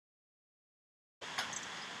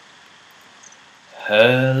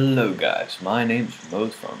Hello guys, my name is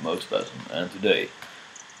Moot from Mootspasm and today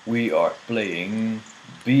we are playing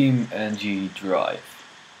BeamNG Drive.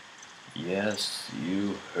 Yes,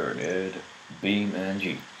 you heard it,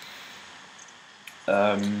 BeamNG.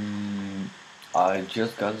 I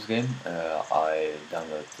just got this game, I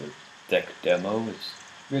downloaded the tech demo, it's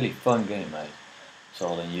a really fun game. I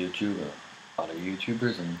saw it on YouTube, other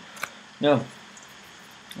YouTubers, and no,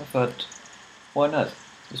 I thought, why not,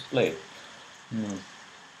 just play it.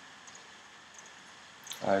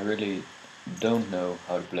 I really don't know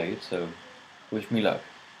how to play it, so wish me luck.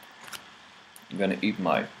 I'm gonna eat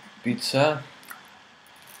my pizza.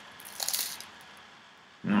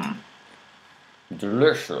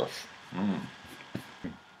 Delicious.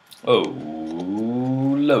 Oh,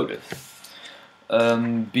 loaded.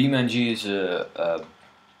 BeamNG is a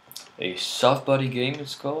soft body game,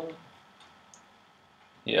 it's called.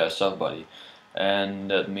 Yeah, soft body, and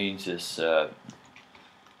that means it's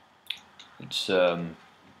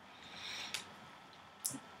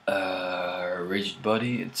rigid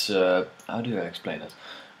body. It's how do I explain it?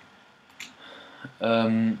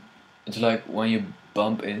 It's like when you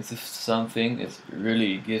bump into something, it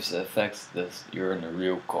really gives the effect that you're in a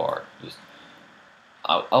real car.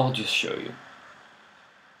 I will just show you.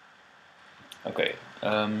 Okay.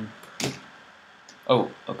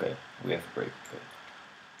 Oh, okay. We have a break.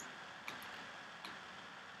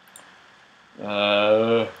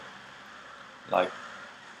 Okay. Like,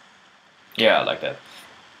 yeah, like that.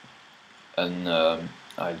 And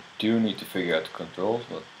I do need to figure out the controls,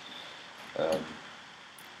 but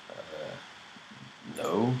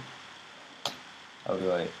no. How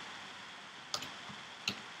do I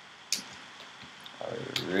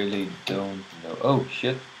really don't know. Oh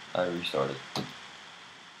shit! I restarted.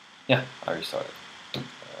 Yeah, I restarted.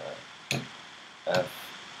 F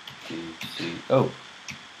T C. Oh,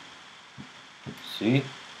 C.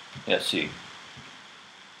 Yeah, C.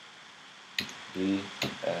 B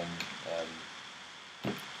and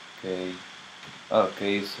K. Oh,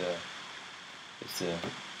 K is it's a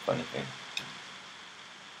funny thing.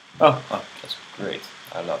 Oh, that's great.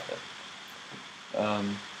 I love that.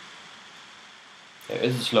 There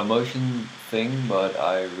is a slow motion thing, but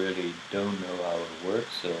I really don't know how it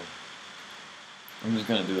works, so I'm just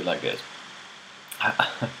gonna do it like this.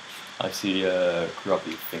 I see a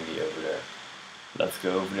crappy thingy over there. Let's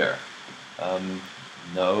go over there.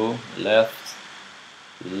 No, left,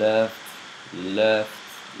 left, left,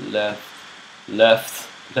 left, left,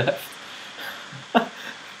 left.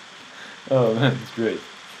 Oh man, it's great.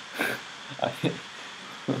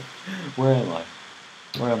 Where am I?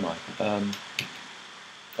 Where am I?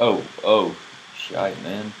 Oh, shite,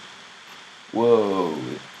 man. Whoa,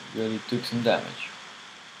 it really took some damage.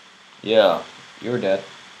 Yeah, you're dead.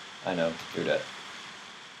 I know, you're dead.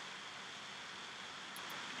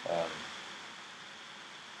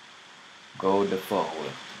 Go the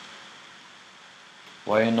forward.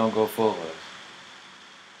 Why you not go forward?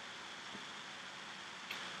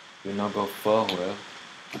 You not go forward?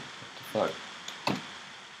 What the fuck?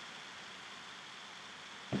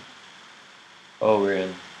 Oh, we're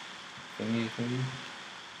in thingy.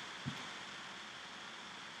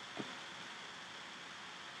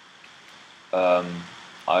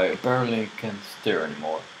 I apparently can't steer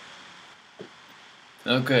anymore.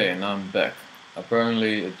 Okay, now I'm back.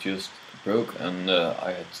 Apparently it just broke and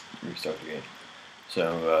I had to restart the game.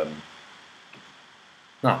 So,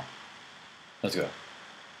 now, let's go.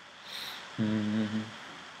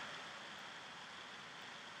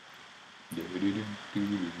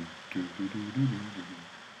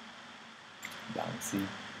 Bouncy.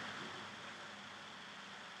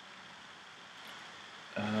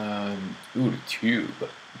 Ooh, the tube.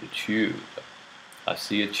 The tube. I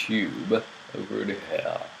see a tube over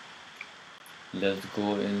there. Let's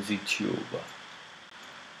go in the tube.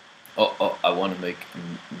 Oh, I want to make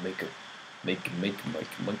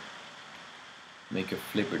a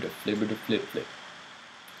flipper, the flip.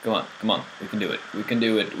 Come on, we can do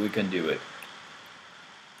it.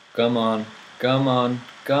 Come on.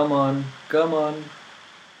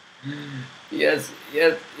 Yes.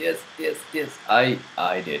 I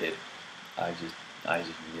did it. I just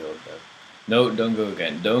knew that. No, don't go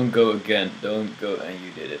again. Don't go, and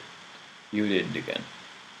you did it. You did it again.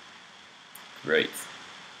 Great.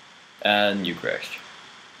 And you crashed.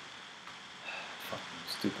 Fucking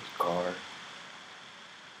stupid car.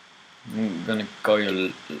 I'm gonna call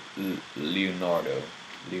you Leonardo.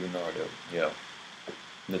 Yeah.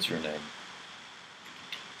 That's your name.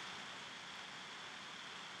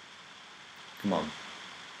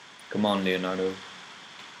 Come on, Leonardo.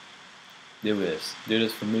 Do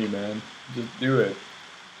this for me, man. Just do it.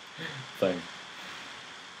 Thanks.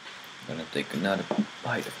 I'm gonna take another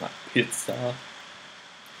bite of my pizza.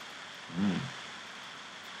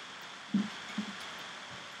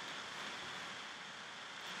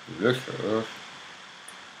 Delicious.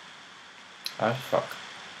 As fuck.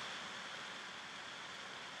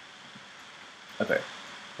 Okay,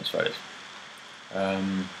 let's try this.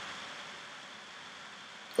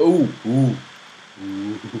 Ooh.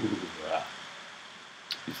 Ah.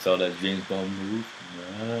 You saw that James Bond move?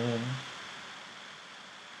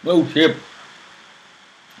 Oh shit!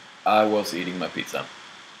 I was eating my pizza.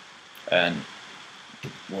 And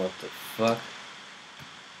what the fuck?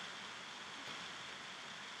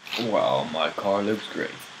 Wow, my car looks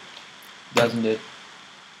great. Doesn't it?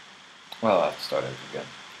 Well, I'll have to start it again.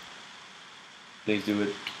 Please do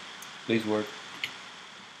it. Please work.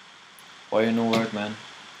 Why you no work, man?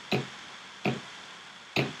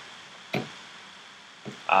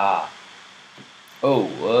 Ah. Oh,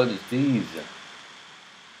 what is these?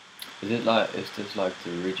 Is this like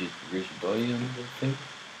the rigid body on the thing?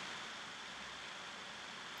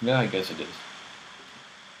 Yeah, I guess it is.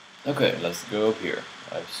 Okay, let's go up here.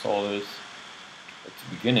 I saw this at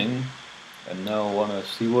the beginning, and now I wanna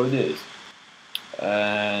see what it is.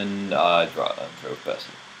 And I drove past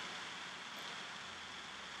it.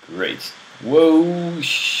 Great. Whoa,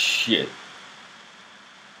 shit.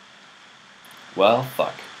 Well,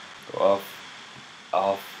 fuck. Go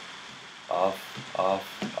off.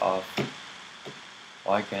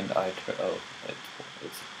 Why can't I turn? Oh,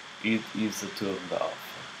 it's either two of them off.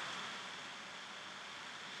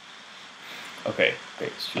 Okay,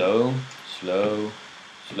 slow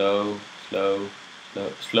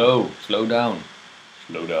down.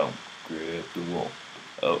 Slow down. Grip the wall.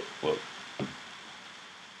 Oh, whoa.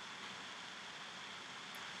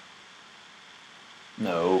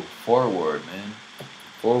 No, forward, man.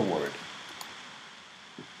 Forward.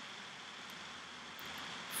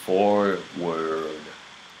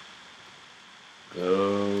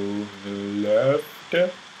 Go the left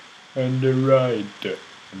and the right.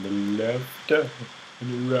 And the left and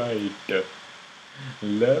the right.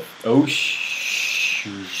 Left. Oh,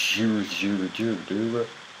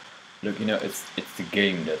 look, you know, it's the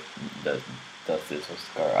game that does this with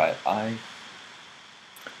the car.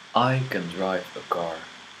 I can drive a car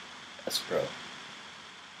as pro,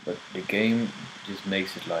 but the game just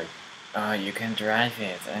makes it like, you can drive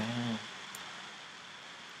it.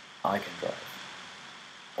 I can drive.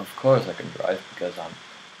 Of course I can drive because I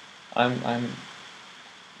don't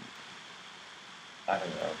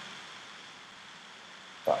know.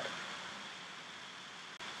 Fuck.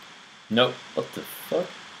 No, what the fuck?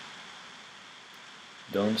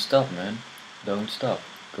 Don't stop, man. Don't stop.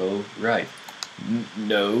 Go right.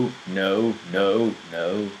 No. Okay,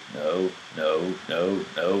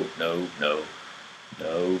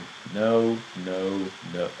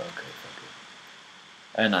 fuck it.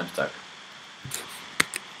 And I'm stuck.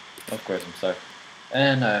 Of course I'm stuck.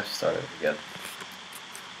 And I have to start it again.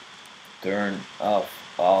 Turn off.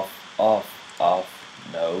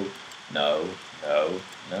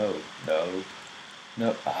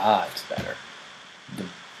 No. Ah, it's better. The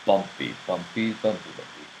bumpy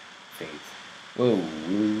things. Whoa.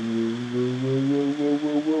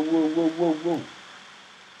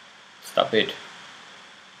 Stop it.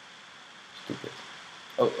 Stupid.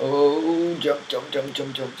 Oh, jump.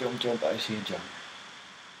 I see a jump.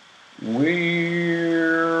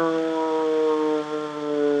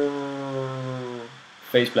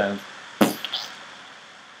 Faceplant.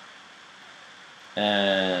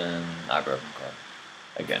 And I broke my car.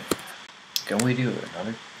 Again. Can we do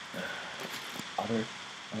another? Other.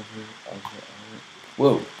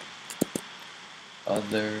 Whoa.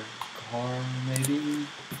 Other car, maybe?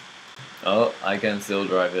 Oh, I can still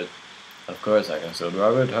drive it. Of course I can still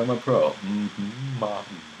drive it. I'm a pro.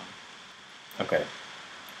 Okay.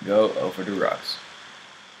 Go over the rocks.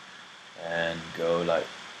 And go like...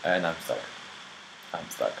 And I'm stuck. I'm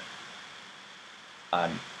stuck.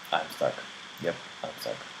 Yep, I'm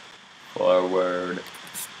stuck. Forward.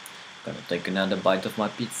 Gonna take another bite of my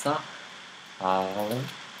pizza.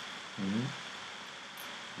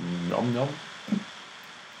 Nom.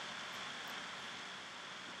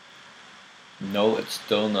 No, it's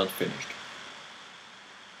still not finished.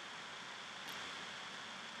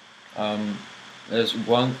 There's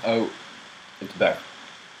one, oh, it's back.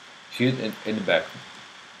 See it in the back.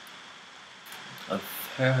 A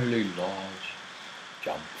fairly large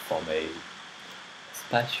jump for me,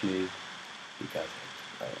 especially because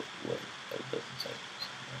it doesn't say.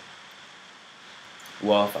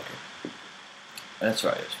 Well, fuck it. Let's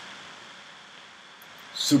try it.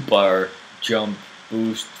 Super jump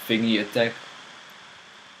boost thingy attack.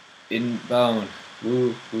 Inbound.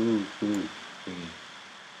 Woo, woo, woo,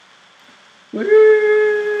 woo.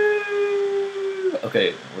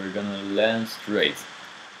 Okay, we're gonna land straight.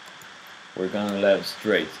 We're gonna land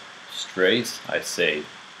straight. Straight, I say.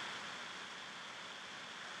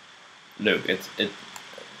 Look, it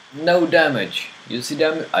no damage. You see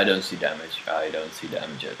damage? I don't see damage. I don't see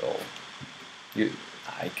damage at all.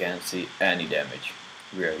 I can't see any damage.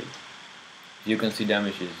 Really. If you can see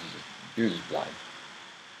damage, you're just blind.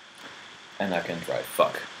 And I can drive.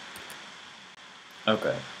 Fuck.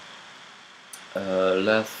 Okay.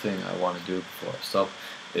 Last thing I want to do before I stop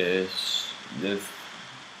is this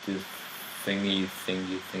thingy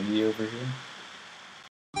over here.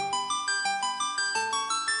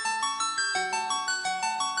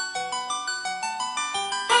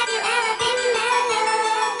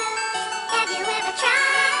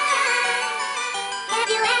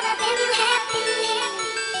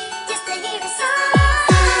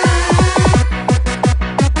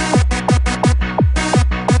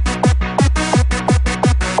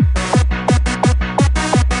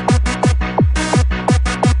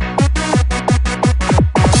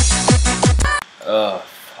 Oh,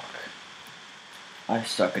 fuck. I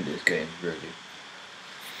suck at this game, really.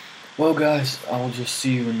 Well guys, I will just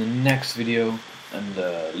see you in the next video, and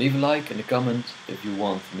leave a like in the comment if you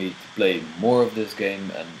want me to play more of this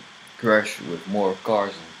game and crash with more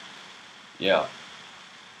cars and yeah,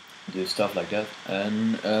 do stuff like that.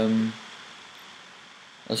 And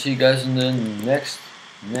I'll see you guys in the next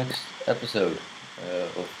episode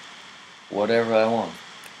of whatever I want,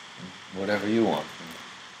 whatever you want.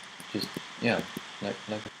 Just yeah, like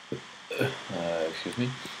excuse me.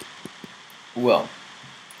 Well,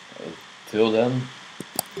 till then,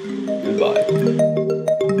 goodbye.